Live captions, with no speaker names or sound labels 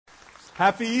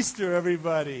Happy Easter,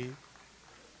 everybody.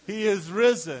 He is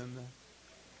risen.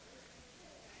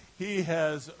 He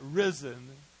has risen.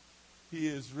 He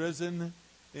is risen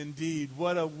indeed.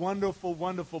 What a wonderful,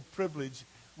 wonderful privilege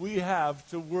we have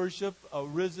to worship a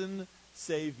risen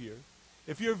Savior.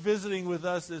 If you're visiting with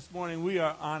us this morning, we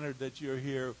are honored that you're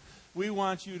here. We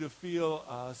want you to feel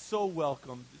so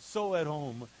welcome, so at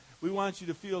home. We want you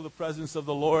to feel the presence of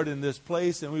the Lord in this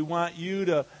place, and we want you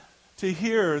to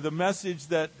hear the message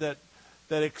that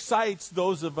excites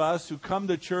those of us who come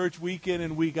to church week in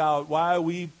and week out, why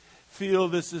we feel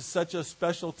this is such a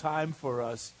special time for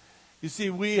us. You see,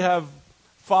 we have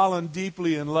fallen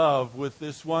deeply in love with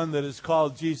this one that is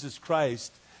called Jesus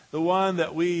Christ, the one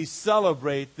that we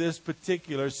celebrate this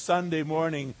particular Sunday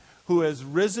morning, who has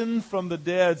risen from the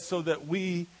dead so that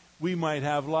we might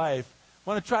have life. I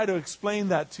want to try to explain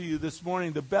that to you this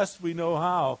morning the best we know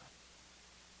how.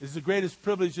 It's the greatest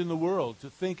privilege in the world to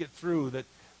think it through, that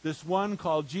this one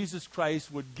called Jesus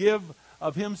Christ would give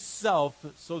of himself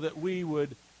so that we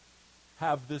would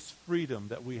have this freedom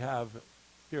that we have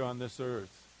here on this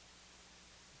earth,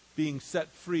 being set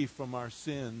free from our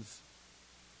sins.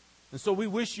 And so we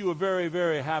wish you a very,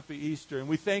 very happy Easter, and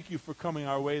we thank you for coming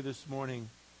our way this morning.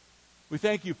 We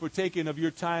thank you for taking of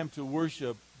your time to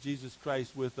worship Jesus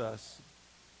Christ with us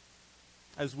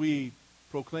as we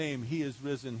proclaim He is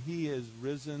risen. He is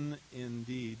risen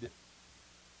indeed.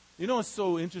 You know what's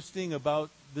so interesting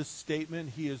about this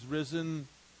statement, He is risen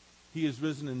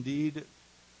indeed?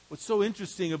 What's so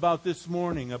interesting about this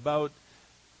morning, about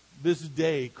this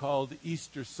day called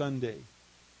Easter Sunday?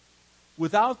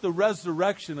 Without the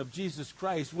resurrection of Jesus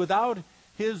Christ, without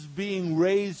His being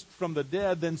raised from the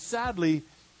dead, then sadly,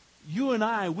 you and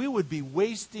I, we would be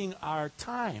wasting our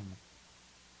time.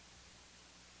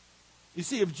 You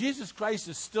see, if Jesus Christ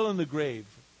is still in the grave,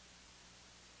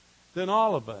 then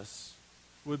all of us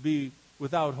would be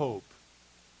without hope.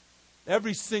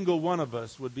 Every single one of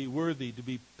us would be worthy to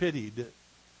be pitied.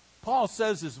 Paul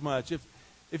says as much.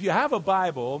 If you have a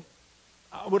Bible,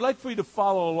 I would like for you to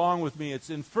follow along with me.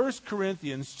 It's in 1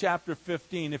 Corinthians chapter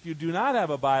 15. If you do not have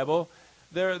a Bible,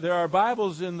 there are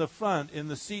Bibles in the front, in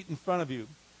the seat in front of you.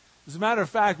 As a matter of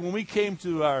fact, when we came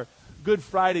to our Good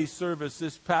Friday service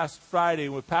this past Friday,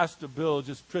 when Pastor Bill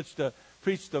just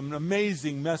preached an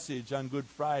amazing message on Good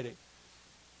Friday,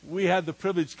 we had the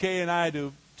privilege, Kay and I,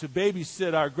 to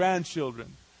babysit our grandchildren.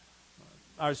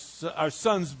 Our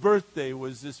son's birthday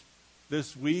was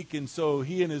this week, and so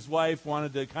he and his wife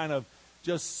wanted to kind of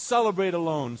just celebrate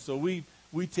alone. So we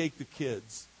take the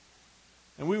kids.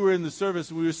 And we were in the service,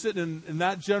 and we were sitting in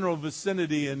that general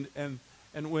vicinity, and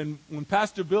when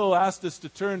Pastor Bill asked us to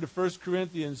turn to 1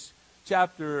 Corinthians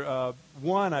chapter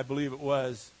 1, I believe it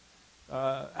was.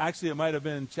 Actually, it might have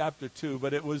been chapter 2,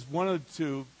 but it was one of the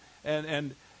two.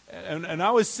 And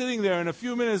I was sitting there, and a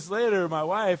few minutes later, my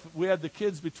wife, we had the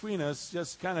kids between us,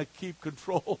 just kind of keep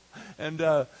control. And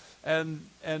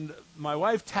my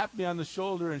wife tapped me on the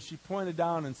shoulder, and she pointed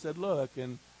down and said, "Look,"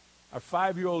 and our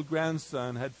 5-year-old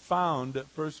grandson had found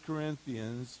 1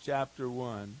 Corinthians chapter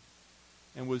 1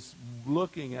 and was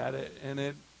looking at it, and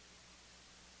it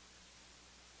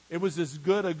was as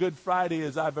good a Good Friday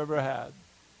as I've ever had.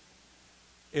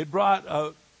 It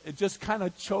just kind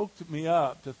of choked me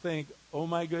up to think, oh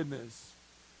my goodness,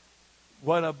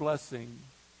 what a blessing.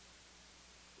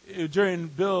 During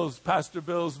Pastor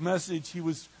Bill's message,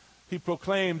 he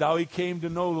proclaimed how he came to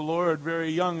know the Lord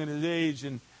very young in his age,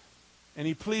 and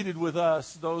he pleaded with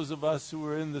us, those of us who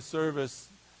were in the service,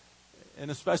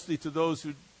 and especially to those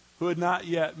who had not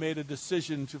yet made a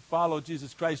decision to follow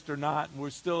Jesus Christ or not, and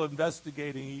were still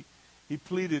investigating. He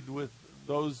pleaded with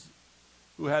those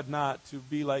who had not to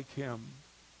be like him.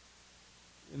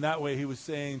 In that way, he was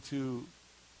saying to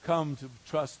come to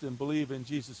trust and believe in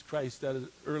Jesus Christ at an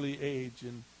early age.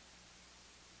 And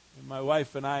my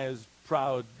wife and I, as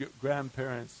proud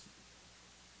grandparents,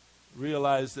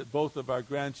 realized that both of our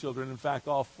grandchildren, in fact,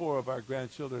 all 4 of our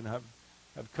grandchildren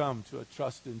have come to a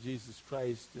trust in Jesus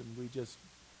Christ, and we just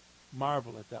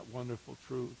marvel at that wonderful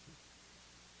truth.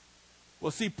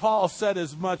 Well, see, Paul said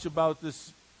as much about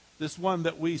this one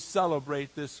that we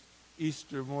celebrate this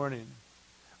Easter morning.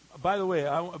 By the way,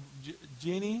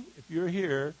 Jeannie, if you're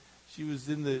here, she was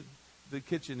in the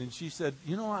kitchen, and she said,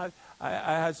 you know, I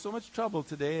had so much trouble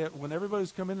today when everybody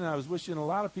was coming in. I was wishing a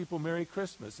lot of people Merry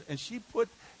Christmas, and she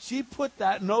put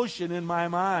that notion in my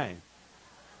mind.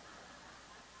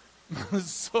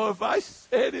 So if I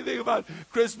say anything about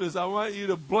Christmas, I want you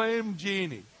to blame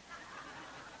Jeannie.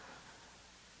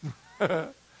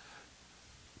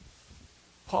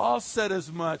 Paul said as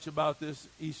much about this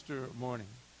Easter morning.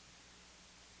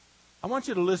 I want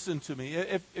you to listen to me.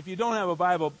 If you don't have a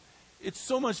Bible, it's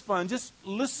so much fun. Just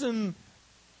listen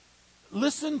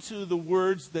to the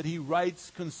words that he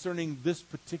writes concerning this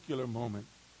particular moment.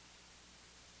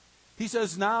 He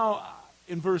says now,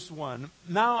 in verse 1,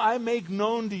 "Now I make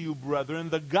known to you, brethren,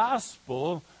 the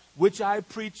gospel which I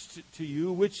preached to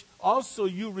you, which also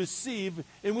you receive,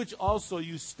 in which also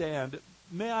you stand."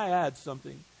 May I add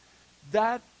something?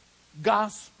 That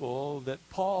gospel that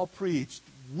Paul preached,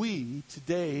 we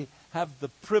today have the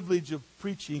privilege of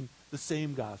preaching the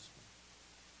same gospel.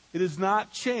 It has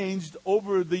not changed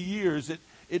over the years.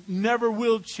 It never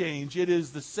will change. It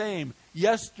is the same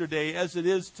yesterday as it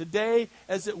is today,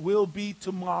 as it will be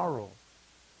tomorrow.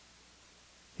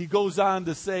 He goes on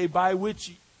to say, "By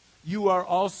which you are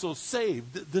also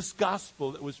saved," this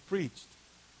gospel that was preached,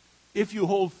 "if you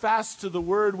hold fast to the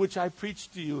word which I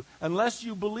preached to you, unless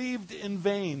you believed in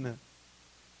vain."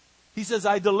 He says,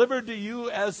 "I delivered to you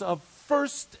as of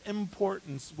first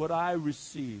importance what I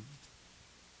received,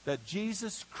 that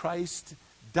Jesus Christ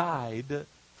died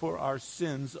for our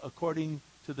sins according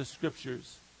to the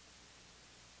Scriptures,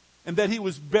 and that he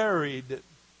was buried,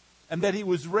 and that he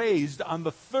was raised on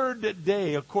the third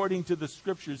day according to the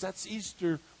Scriptures." That's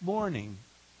Easter morning.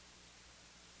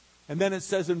 And then it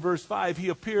says in verse 5, "He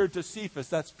appeared to Cephas,"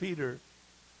 that's Peter,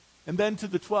 "and then to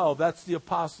the 12, that's the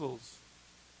apostles."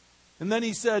 And then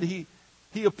he said he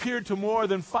appeared to more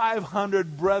than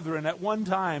 500 brethren at one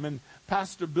time. And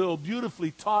Pastor Bill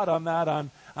beautifully taught on that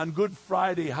on Good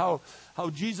Friday, how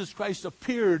Jesus Christ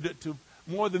appeared to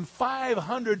more than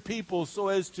 500 people so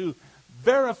as to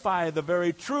verify the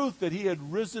very truth that he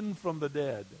had risen from the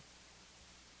dead.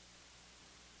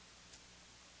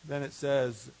 Then it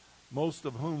says, "Most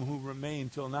of who remain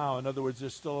till now." In other words, they're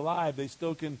still alive.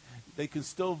 They can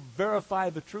still verify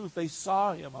the truth. They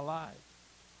saw him alive.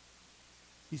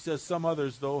 He says some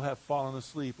others, though, have fallen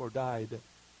asleep or died.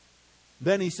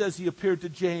 Then he says he appeared to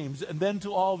James, and then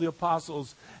to all the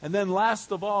apostles. And then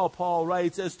last of all, Paul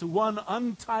writes, "As to one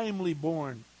untimely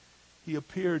born, he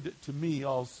appeared to me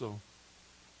also."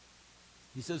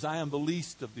 He says, "I am the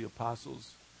least of the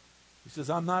apostles." He says,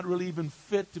 "I'm not really even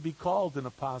fit to be called an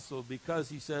apostle," because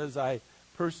he says, "I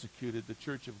persecuted the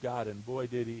church of God," and boy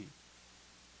did he.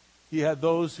 He had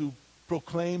those who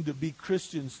proclaimed to be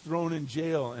Christians thrown in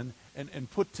jail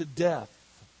and put to death.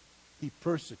 He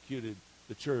persecuted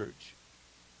the church.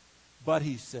 But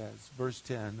he says, verse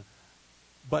 10,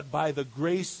 "But by the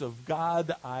grace of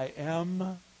God I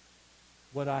am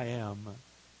what I am."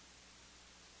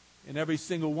 And every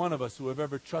single one of us who have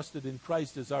ever trusted in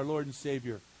Christ as our Lord and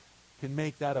Savior can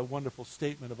make that a wonderful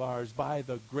statement of ours. By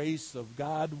the grace of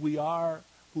God we are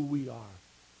who we are.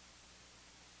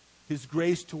 His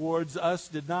grace towards us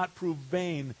did not prove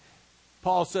vain.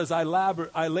 Paul says, I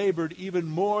labored even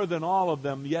more than all of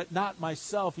them, yet not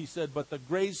myself," he said, "but the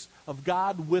grace of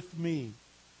God with me."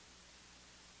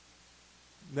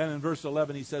 Then in verse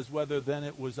 11 he says, "Whether then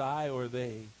it was I or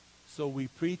they, so we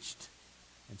preached,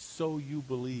 and so you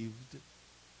believed."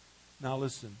 Now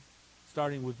listen,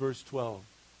 starting with verse 12.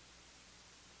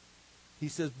 He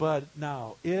says, "But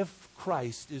now, if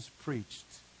Christ is preached,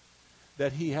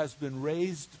 that he has been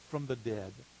raised from the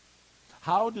dead,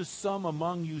 how do some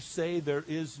among you say there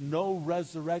is no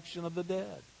resurrection of the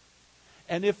dead?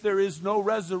 And if there is no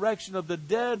resurrection of the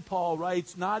dead," Paul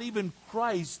writes, "not even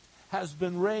Christ has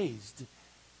been raised."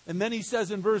 And then he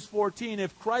says in verse 14,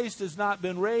 "If Christ has not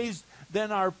been raised,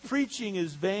 then our preaching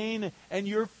is vain, and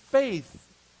your faith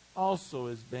also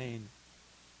is vain."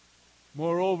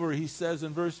 Moreover, he says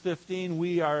in verse 15,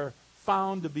 "We are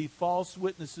found to be false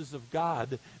witnesses of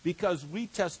God, because we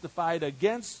testified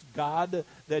against God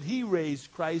that he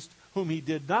raised Christ, whom he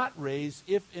did not raise,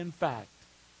 if in fact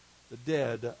the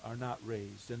dead are not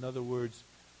raised." In other words,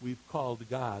 we've called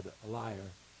God a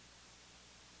liar.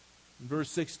 In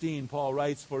verse 16, Paul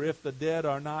writes, "For if the dead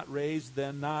are not raised,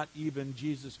 then not even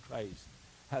Jesus Christ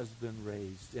has been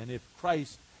raised. And if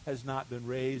Christ has not been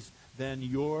raised, then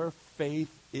your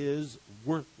faith is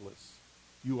worthless.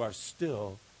 You are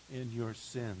still in your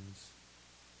sins.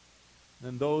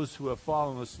 And those who have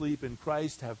fallen asleep in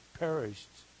Christ have perished.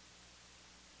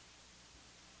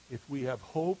 If we have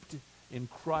hoped in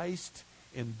Christ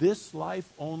in this life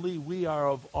only, we are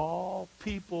of all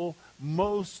people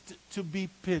most to be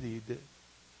pitied."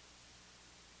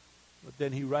 But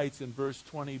then he writes in verse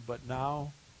 20, "But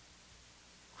now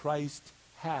Christ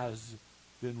has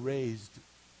been raised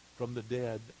from the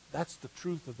dead." That's the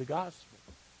truth of the gospel.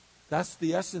 That's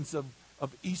the essence of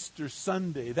Easter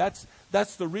Sunday. That's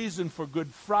the reason for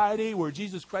Good Friday, where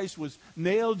Jesus Christ was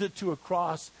nailed to a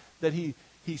cross, that he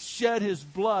shed his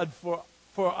blood for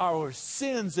our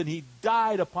sins, and he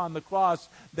died upon the cross.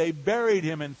 They buried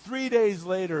him, and 3 days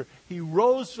later he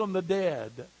rose from the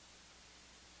dead.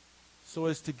 so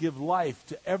as to give life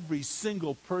to every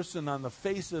single person on the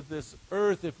face of this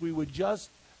earth if we would just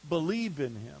believe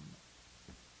in him.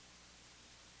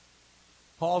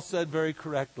 Paul said very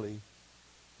correctly,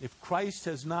 if Christ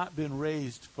has not been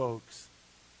raised, folks,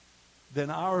 then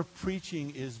our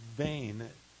preaching is vain.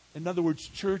 In other words,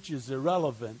 church is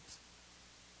irrelevant.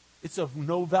 It's of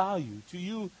no value to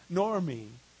you nor me.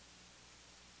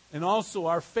 And also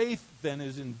our faith then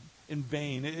is in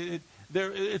vain.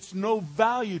 It's no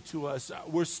value to us.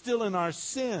 We're still in our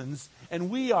sins, and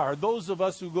we are, those of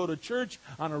us who go to church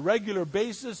on a regular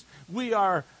basis, we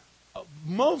are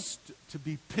most to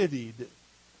be pitied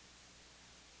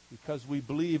because we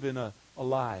believe in a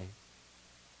lie.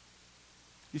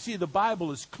 You see, the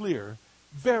Bible is clear,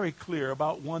 very clear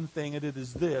about one thing, and it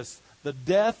is this: the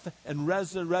death and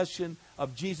resurrection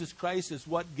of Jesus Christ is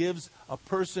what gives a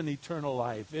person eternal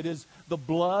life. It is the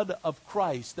blood of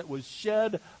Christ that was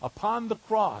shed upon the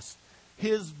cross.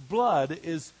 His blood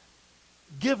is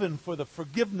given for the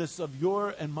forgiveness of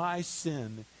your and my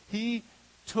sin. He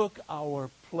took our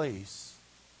place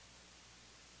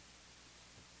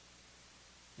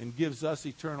and gives us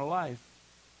eternal life.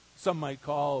 Some might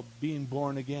call being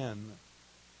born again.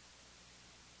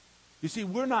 You see,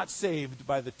 we're not saved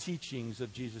by the teachings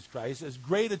of Jesus Christ. As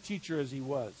great a teacher as he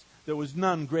was, there was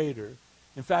none greater.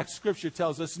 In fact, Scripture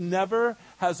tells us, never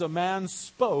has a man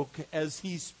spoke as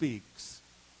he speaks.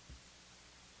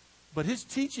 But his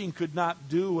teaching could not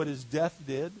do what his death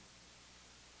did.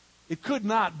 It could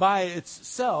not by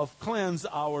itself cleanse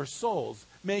our souls,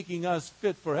 making us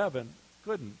fit for heaven.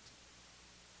 Couldn't.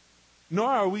 Nor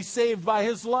are we saved by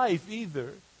his life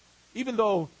either. Even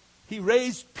though he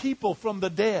raised people from the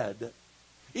dead,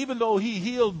 even though he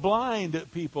healed blind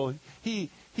people, he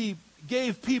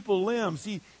gave people limbs,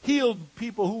 he healed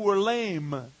people who were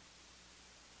lame.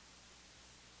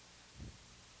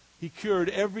 He cured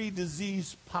every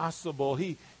disease possible.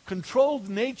 He controlled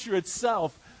nature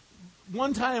itself.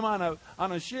 One time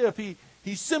on a ship,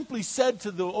 he simply said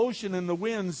to the ocean and the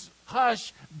winds,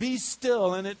 "Hush, be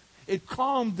still," and it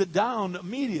calmed down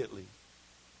immediately.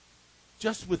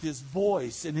 Just with his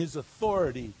voice and his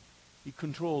authority, he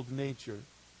controlled nature.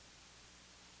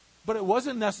 But it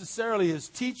wasn't necessarily his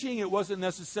teaching. It wasn't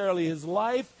necessarily his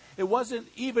life. It wasn't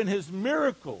even his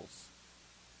miracles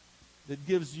that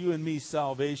gives you and me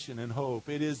salvation and hope.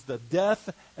 It is the death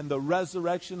and the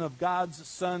resurrection of God's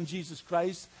Son, Jesus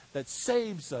Christ, that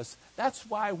saves us. That's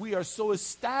why we are so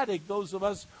ecstatic, those of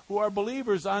us who are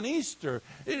believers, on Easter.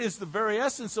 It is the very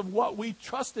essence of what we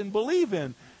trust and believe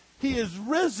in. He is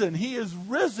risen. He is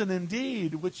risen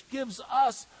indeed, which gives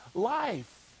us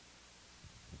life.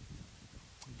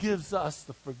 Gives us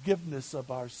the forgiveness of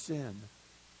our sin.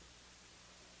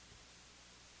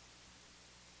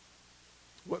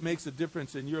 What makes a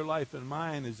difference in your life and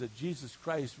mine is that Jesus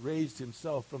Christ raised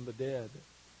himself from the dead,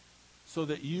 so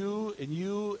that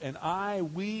you and I,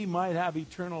 we might have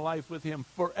eternal life with him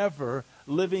forever,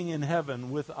 living in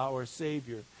heaven with our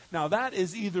Savior. Now that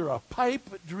is either a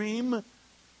pipe dream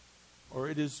or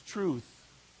it is truth.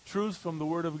 Truth from the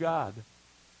Word of God.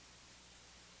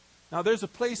 Now there's a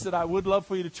place that I would love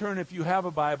for you to turn if you have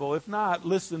a Bible. If not,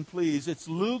 listen please. It's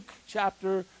Luke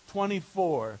chapter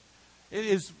 24. It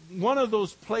is one of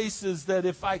those places that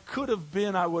if I could have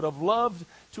been, I would have loved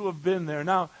to have been there.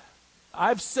 Now,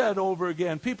 I've said over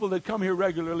again, people that come here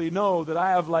regularly know that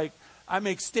I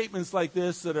make statements like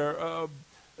this that are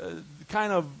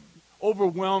kind of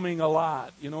overwhelming a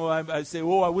lot. You know, I say,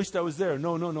 "Oh, I wished I was there."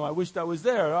 No, I wished I was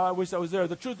there. Oh, I wished I was there.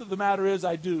 The truth of the matter is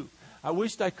I do. I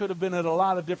wished I could have been at a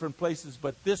lot of different places,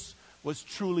 but this was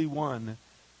truly one.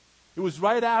 It was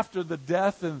right after the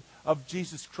death of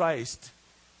Jesus Christ.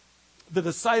 The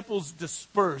disciples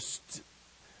dispersed.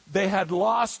 They had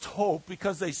lost hope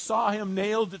because they saw him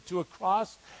nailed to a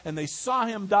cross and they saw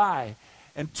him die.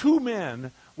 And two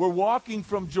men were walking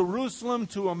from Jerusalem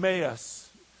to Emmaus.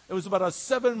 It was about a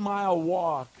 7-mile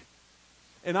walk.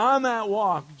 And on that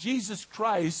walk, Jesus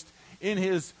Christ, in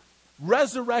his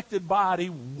resurrected body,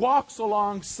 walks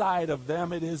alongside of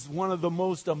them. It is one of the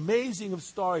most amazing of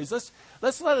stories.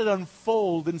 Let's let it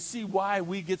unfold and see why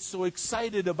we get so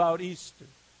excited about Easter.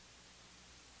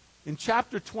 In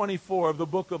chapter 24 of the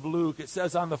book of Luke, it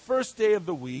says, on the first day of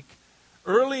the week,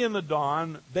 early in the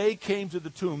dawn, they came to the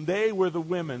tomb. They were the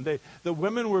women. The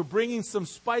women were bringing some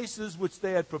spices which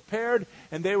they had prepared,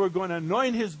 and they were going to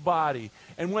anoint his body.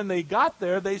 And when they got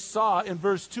there, they saw in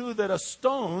verse 2 that a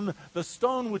stone, the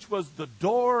stone which was the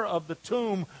door of the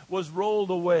tomb, was rolled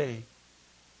away.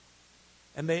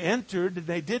 And they entered, and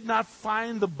they did not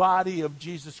find the body of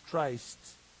Jesus Christ.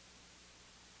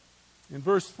 In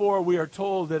verse 4, we are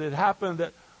told that it happened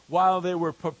that while they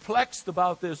were perplexed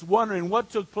about this, wondering what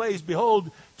took place,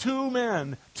 behold, two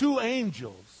men, two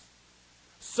angels,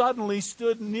 suddenly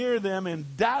stood near them in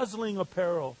dazzling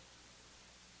apparel.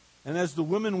 And as the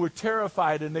women were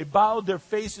terrified and they bowed their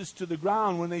faces to the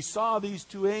ground when they saw these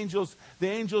two angels, the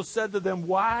angels said to them,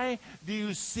 "Why do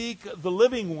you seek the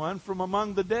living one from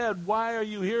among the dead? Why are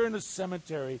you here in the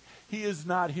cemetery? He is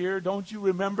not here. Don't you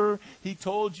remember he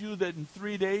told you that in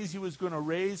 3 days he was going to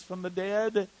raise from the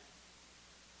dead?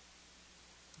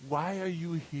 Why are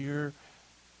you here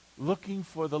looking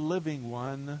for the living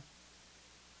one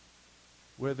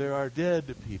where there are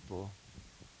dead people?"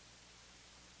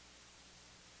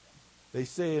 They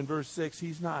say in verse 6,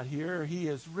 "He's not here. He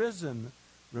has risen.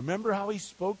 Remember how he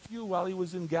spoke to you while he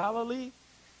was in Galilee?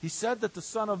 He said that the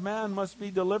Son of Man must be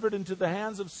delivered into the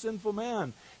hands of sinful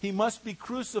men. He must be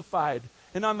crucified.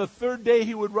 And on the third day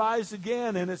he would rise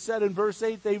again." And it said in verse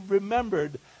 8, they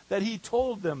remembered that he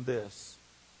told them this.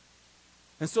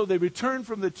 And so they returned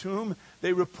from the tomb.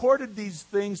 They reported these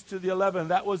things to the 11.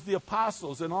 That was the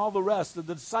apostles and all the rest of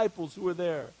the disciples who were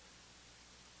there.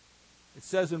 It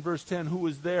says in verse 10 who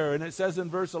was there. And it says in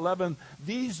verse 11,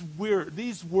 these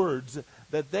words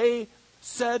that they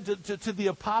said to the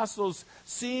apostles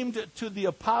seemed to the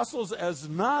apostles as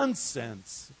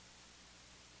nonsense.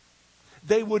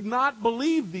 They would not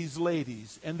believe these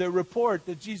ladies and their report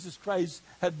that Jesus Christ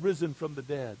had risen from the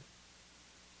dead.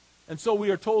 And so we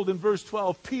are told in verse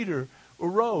 12, Peter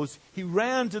arose. He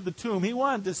ran to the tomb. He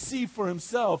wanted to see for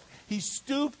himself. He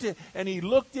stooped and he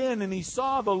looked in and he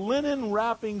saw the linen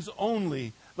wrappings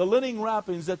only. The linen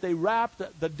wrappings that they wrapped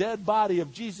the dead body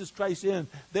of Jesus Christ in.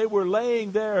 They were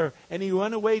laying there, and he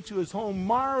went away to his home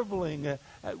marveling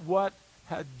at what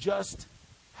had just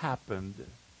happened.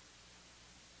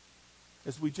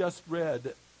 As we just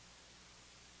read,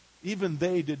 even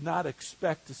they did not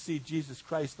expect to see Jesus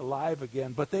Christ alive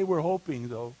again, but they were hoping,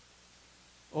 though.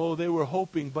 Oh, they were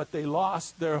hoping, but they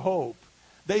lost their hope.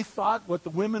 They thought what the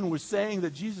women were saying,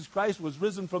 that Jesus Christ was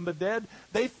risen from the dead,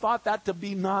 they thought that to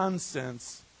be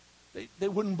nonsense. They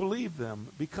wouldn't believe them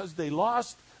because they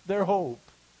lost their hope.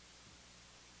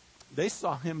 They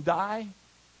saw him die.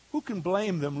 Who can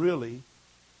blame them, really?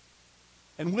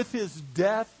 And with his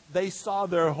death, they saw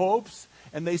their hopes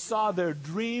and they saw their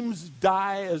dreams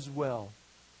die as well.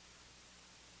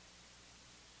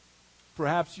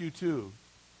 Perhaps you too.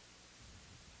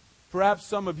 Perhaps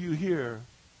some of you here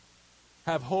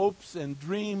have hopes and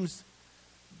dreams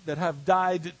that have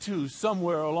died too,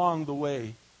 somewhere along the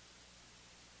way.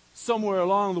 Somewhere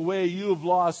along the way you've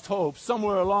lost hope.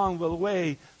 Somewhere along the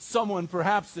way, someone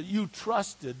perhaps that you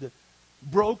trusted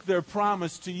broke their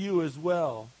promise to you as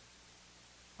well.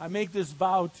 I make this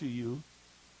vow to you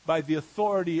by the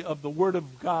authority of the Word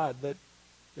of God that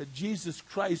Jesus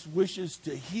Christ wishes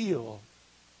to heal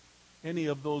any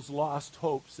of those lost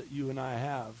hopes that you and I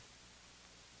have.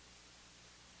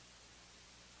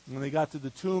 When they got to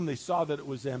the tomb, they saw that it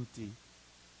was empty.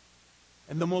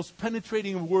 And the most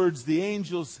penetrating words, the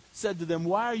angels said to them,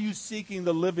 "Why are you seeking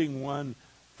the living one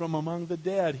from among the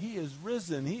dead? He is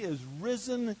risen. He is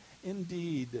risen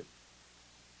indeed."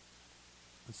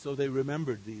 And so they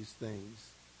remembered these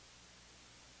things.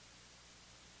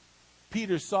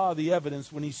 Peter saw the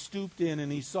evidence when he stooped in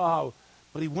and he saw,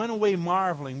 but he went away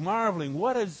marveling.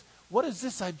 What is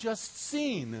this I've just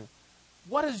seen?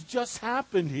 What has just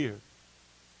happened here?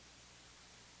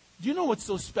 Do you know what's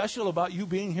so special about you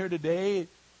being here today?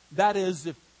 That is,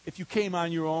 if you came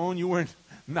on your own, you weren't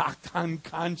knocked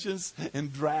unconscious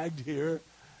and dragged here.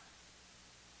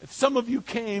 If some of you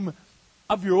came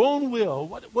of your own will,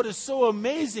 what is so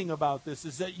amazing about this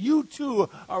is that you too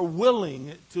are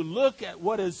willing to look at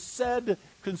what is said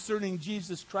concerning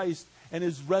Jesus Christ and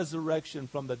his resurrection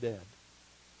from the dead.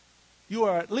 You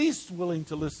are at least willing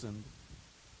to listen.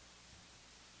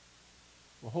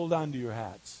 Well, hold on to your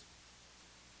hats.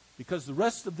 Because the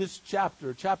rest of this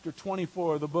chapter, chapter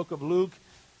 24 of the book of Luke,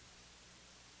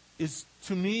 is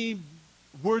to me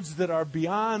words that are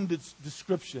beyond its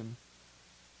description.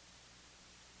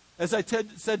 As I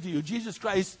said to you, Jesus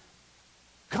Christ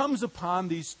comes upon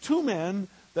these two men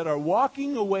that are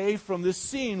walking away from this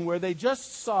scene where they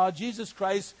just saw Jesus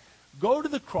Christ go to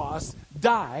the cross,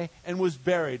 die, and was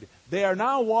buried. They are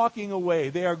now walking away.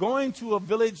 They are going to a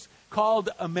village called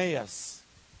Emmaus.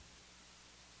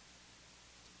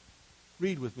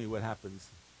 Read with me what happens.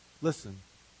 Listen.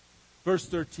 Verse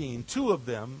 13. Two of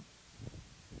them,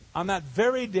 on that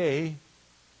very day,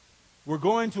 were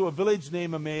going to a village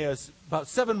named Emmaus, about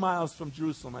 7 miles from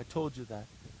Jerusalem. I told you that.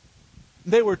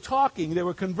 They were talking, they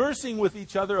were conversing with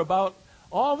each other about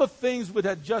all the things that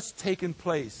had just taken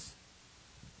place.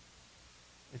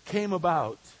 It came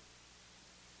about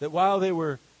that while they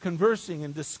were conversing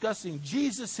and discussing,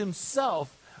 Jesus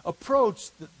himself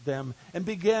approached them and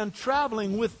began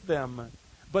traveling with them,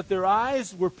 but their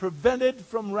eyes were prevented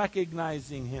from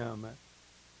recognizing him.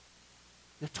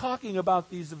 They're talking about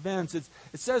these events. It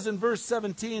says in verse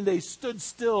 17, they stood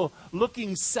still,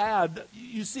 looking sad.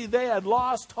 You see, they had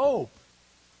lost hope.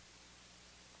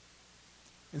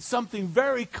 And something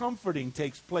very comforting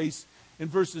takes place in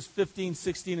verses 15,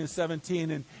 16, and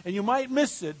 17. And you might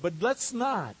miss it, but let's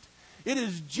not. It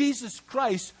is Jesus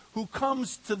Christ who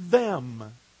comes to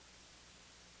them.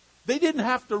 They didn't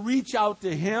have to reach out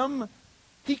to him.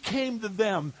 He came to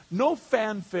them. No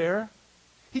fanfare.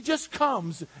 He just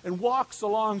comes and walks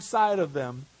alongside of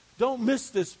them. Don't miss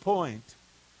this point.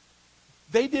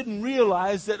 They didn't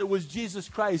realize that it was Jesus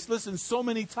Christ. Listen, so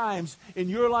many times in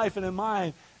your life and in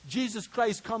mine, Jesus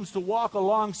Christ comes to walk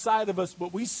alongside of us,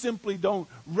 but we simply don't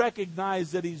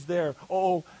recognize that he's there.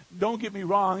 Oh, don't get me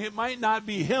wrong. It might not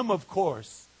be him, of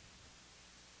course.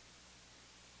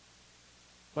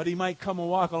 But he might come and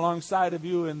walk alongside of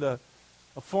you in the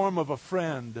form of a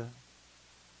friend,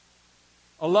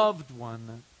 a loved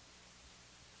one,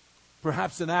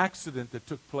 perhaps an accident that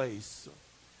took place,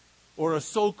 or a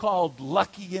so-called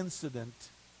lucky incident,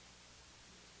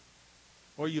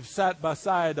 or you've sat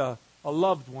beside a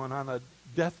loved one on a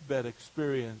deathbed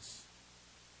experience,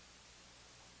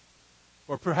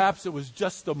 or perhaps it was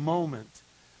just a moment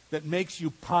that makes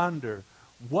you ponder,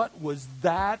 what was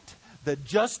that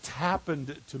just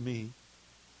happened to me?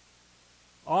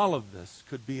 All of this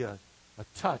could be a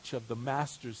touch of the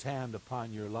Master's hand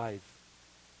upon your life.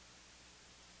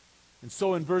 And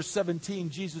so in verse 17,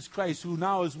 Jesus Christ, who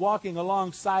now is walking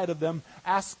alongside of them,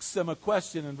 asks them a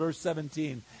question in verse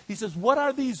 17. He says, what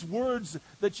are these words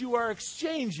that you are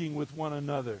exchanging with one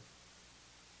another?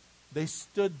 They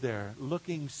stood there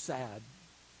looking sad.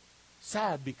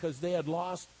 Sad because they had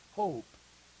lost hope.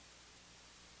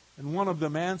 And one of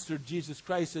them answered Jesus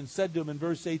Christ and said to him in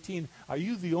verse 18, are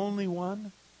you the only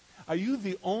one? Are you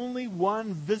the only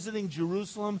one visiting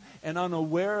Jerusalem and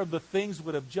unaware of the things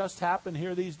that have just happened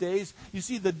here these days? You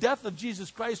see, the death of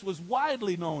Jesus Christ was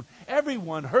widely known.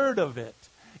 Everyone heard of it.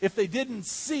 If they didn't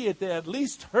see it, they at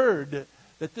least heard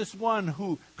that this one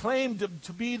who claimed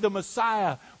to be the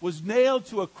Messiah was nailed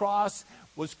to a cross,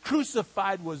 was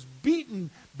crucified, was beaten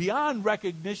beyond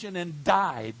recognition, and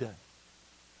died.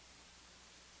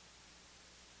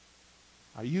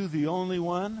 Are you the only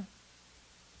one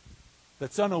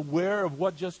that's unaware of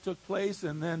what just took place?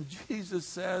 And then Jesus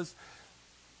says,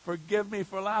 forgive me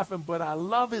for laughing, but I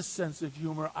love his sense of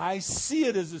humor. I see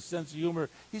it as a sense of humor.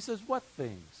 He says, what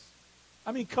things?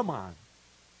 I mean, come on.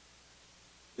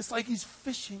 It's like he's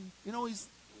fishing.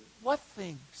 What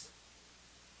things?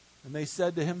 And they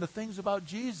said to him, the things about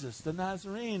Jesus, the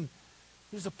Nazarene.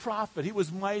 He was a prophet. He was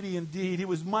mighty in deed. He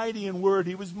was mighty in word.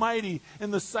 He was mighty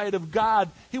in the sight of God.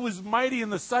 He was mighty in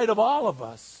the sight of all of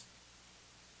us.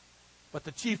 But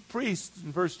the chief priests,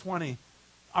 in verse 20,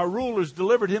 our rulers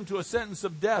delivered him to a sentence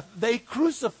of death. They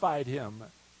crucified him.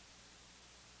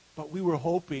 But we were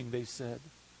hoping, they said.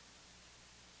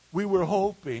 We were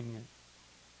hoping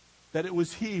that it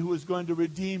was he who was going to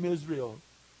redeem Israel.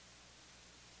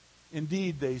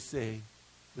 Indeed, they say,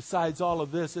 besides all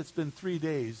of this, it's been 3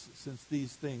 days since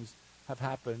these things have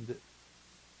happened.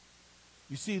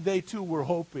 You see, they too were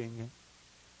hoping,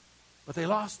 but they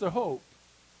lost their hope.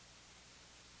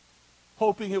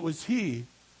 Hoping it was he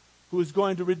who was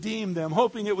going to redeem them.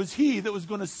 Hoping it was he that was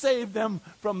going to save them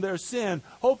from their sin.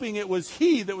 Hoping it was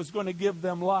he that was going to give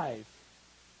them life.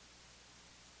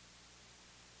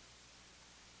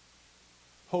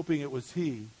 Hoping it was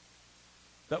he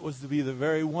that was to be the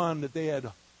very one that they had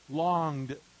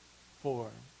longed for,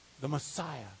 the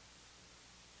Messiah.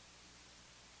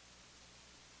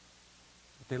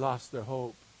 But they lost their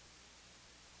hope.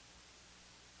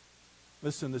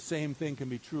 Listen, the same thing can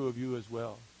be true of you as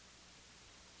well.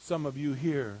 Some of you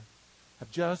here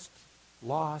have just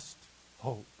lost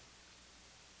hope.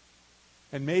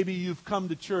 And maybe you've come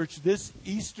to church this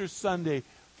Easter Sunday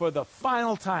for the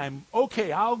final time.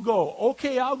 Okay, I'll go.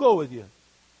 Okay, I'll go with you.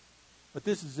 But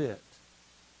this is it.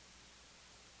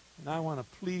 And I want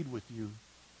to plead with you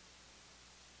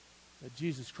that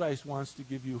Jesus Christ wants to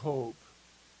give you hope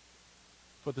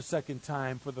for the second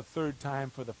time, for the third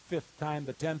time, for the 5th time,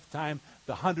 the 10th time,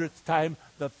 the 100th time,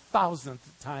 the 1,000th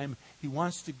time. He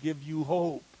wants to give you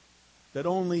hope that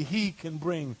only he can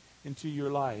bring into your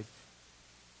life.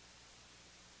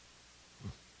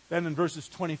 Then in verses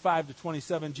 25 to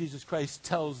 27, Jesus Christ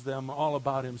tells them all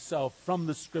about himself from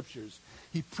the Scriptures.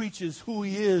 He preaches who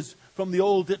he is from the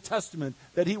Old Testament,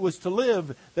 that he was to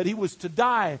live, that he was to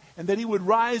die, and that he would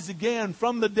rise again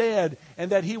from the dead,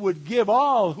 and that he would give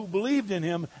all who believed in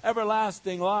him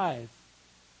everlasting life.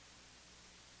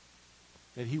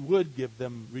 That he would give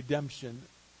them redemption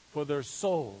for their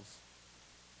souls,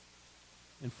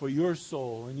 and for your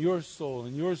soul, and your soul,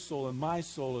 and your soul, and my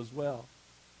soul as well.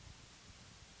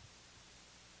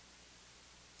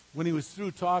 When he was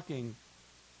through talking,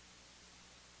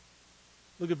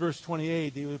 look at verse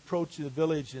 28. He approached the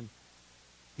village, and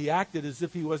he acted as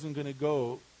if he wasn't going to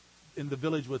go in the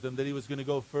village with them, that he was going to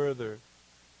go further.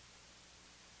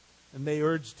 And they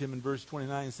urged him in verse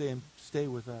 29, saying, "Stay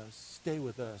with us, stay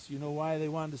with us." You know why they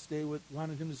wanted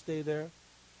him to stay there?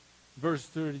 Verse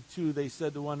 32, they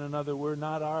said to one another, "Were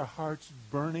not our hearts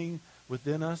burning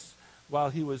within us while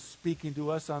he was speaking to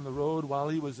us on the road, while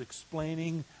he was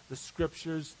explaining the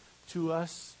Scriptures to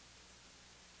us?"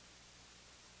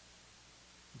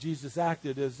 Jesus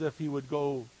acted as if he would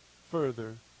go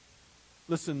further.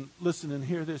 Listen and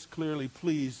hear this clearly,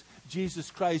 please.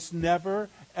 Jesus Christ never,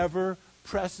 ever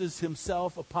presses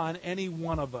himself upon any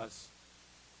one of us.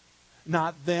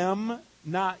 Not them,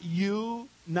 not you,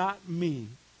 not me.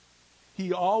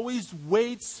 He always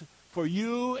waits for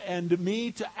you and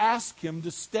me to ask him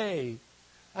to stay.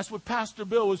 That's what Pastor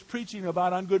Bill was preaching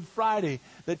about on Good Friday,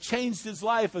 that changed his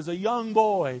life as a young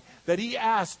boy, that he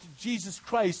asked Jesus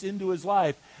Christ into his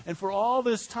life. And for all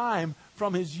this time,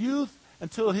 from his youth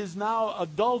until his now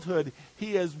adulthood,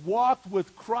 he has walked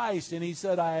with Christ, and he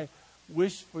said, "I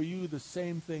wish for you the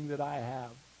same thing that I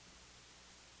have."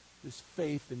 This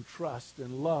faith and trust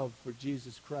and love for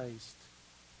Jesus Christ.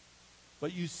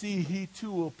 But you see, he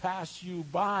too will pass you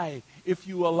by if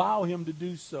you allow him to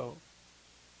do so.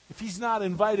 If he's not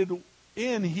invited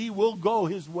in, he will go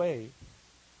his way.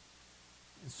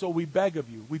 And so we beg of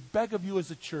you as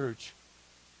a church.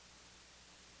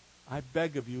 I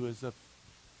beg of you as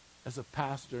a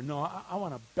pastor. No, I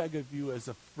want to beg of you as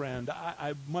a friend.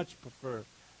 I much prefer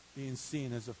being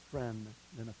seen as a friend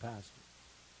than a pastor.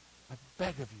 I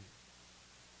beg of you.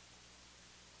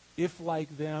 If,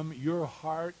 like them, your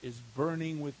heart is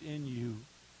burning within you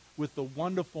with the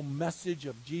wonderful message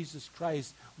of Jesus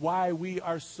Christ, why we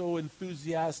are so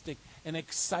enthusiastic and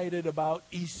excited about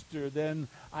Easter, then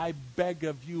I beg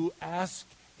of you, ask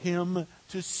him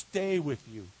to stay with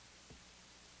you.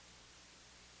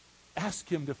 Ask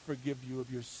him to forgive you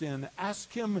of your sin.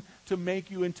 Ask him to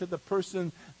make you into the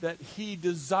person that he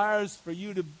desires for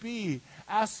you to be.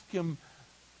 Ask him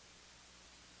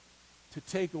to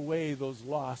take away those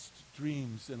lost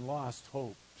dreams and lost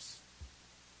hopes.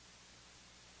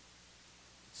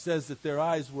 It says that their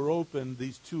eyes were opened,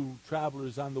 these two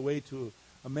travelers on the way to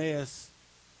Emmaus,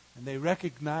 and they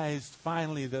recognized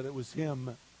finally that it was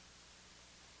him.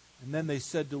 And then they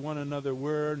said to one another,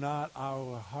 "Were not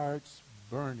our hearts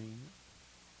burning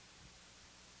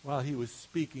while he was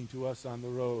speaking to us on the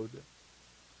road?"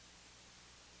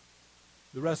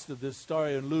 The rest of this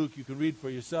story in Luke, you can read for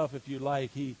yourself if you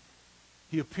like. He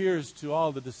appears to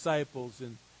all the disciples,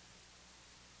 and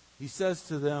he says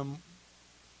to them,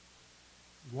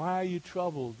 "Why are you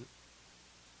troubled?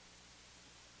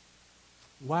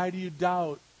 Why do you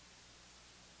doubt?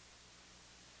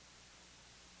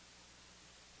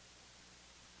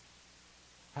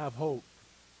 Have hope."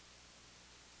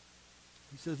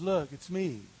 He says, "Look, it's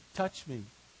me. Touch me.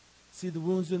 See the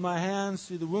wounds in my hands,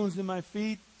 see the wounds in my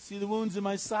feet, see the wounds in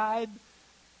my side.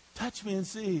 Touch me and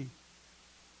see."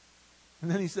 And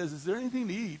then he says, "Is there anything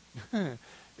to eat?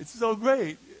 It's so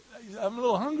great. I'm a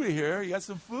little hungry here. You got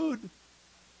some food?"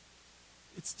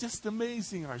 It's just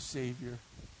amazing, our Savior.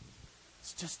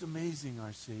 It's just amazing,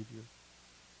 our Savior.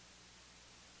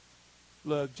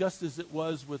 Look, just as it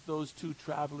was with those two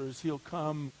travelers, he'll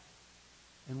come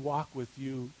and walk with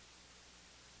you.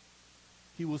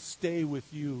 He will stay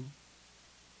with you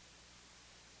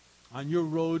on your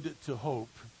road to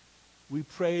hope. We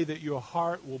pray that your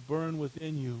heart will burn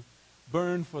within you.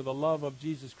 Burn for the love of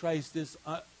Jesus Christ this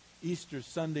Easter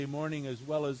Sunday morning, as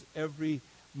well as every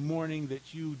morning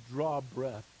that you draw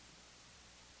breath.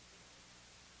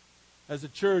 As a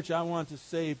church, I want to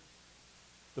say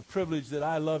the privilege that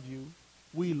I love you.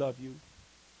 We love you.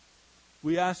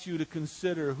 We ask you to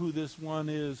consider who this one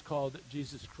is called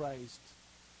Jesus Christ.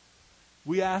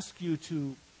 We ask you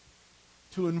to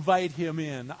invite him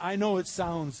in. I know it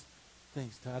sounds,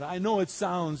 thanks Todd, I know it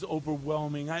sounds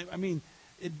overwhelming. I mean,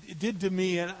 it did to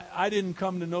me, and I didn't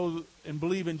come to know and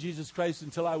believe in Jesus Christ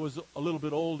until I was a little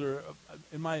bit older,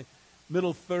 in my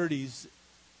middle 30s.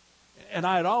 And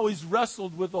I had always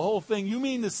wrestled with the whole thing. You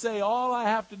mean to say all I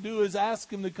have to do is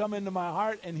ask him to come into my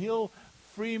heart and he'll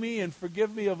free me and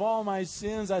forgive me of all my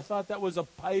sins? I thought that was a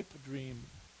pipe dream.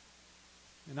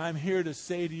 And I'm here to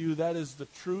say to you that is the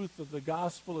truth of the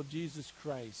gospel of Jesus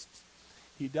Christ.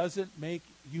 He doesn't make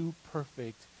you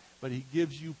perfect, but he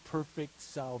gives you perfect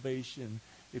salvation.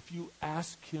 If you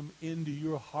ask him into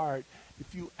your heart,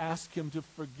 if you ask him to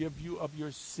forgive you of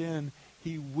your sin,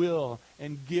 he will,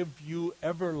 and give you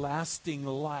everlasting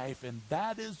life. And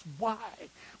that is why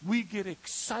we get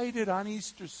excited on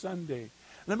Easter Sunday.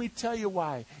 Let me tell you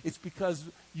why. It's because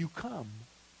you come.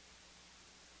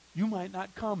 You might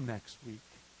not come next week.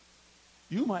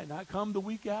 You might not come the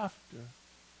week after.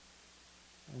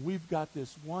 And we've got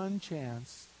this one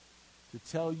chance to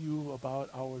tell you about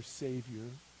our Savior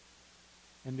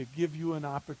and to give you an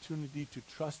opportunity to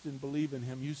trust and believe in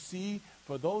him. You see,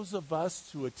 for those of us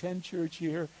who attend church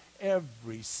here,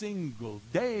 every single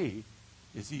day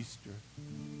is Easter.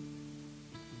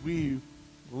 We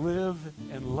live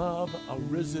and love a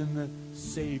risen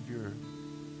Savior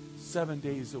 7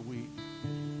 days a week,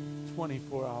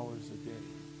 24 hours a day.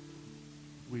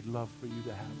 We'd love for you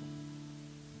to have him.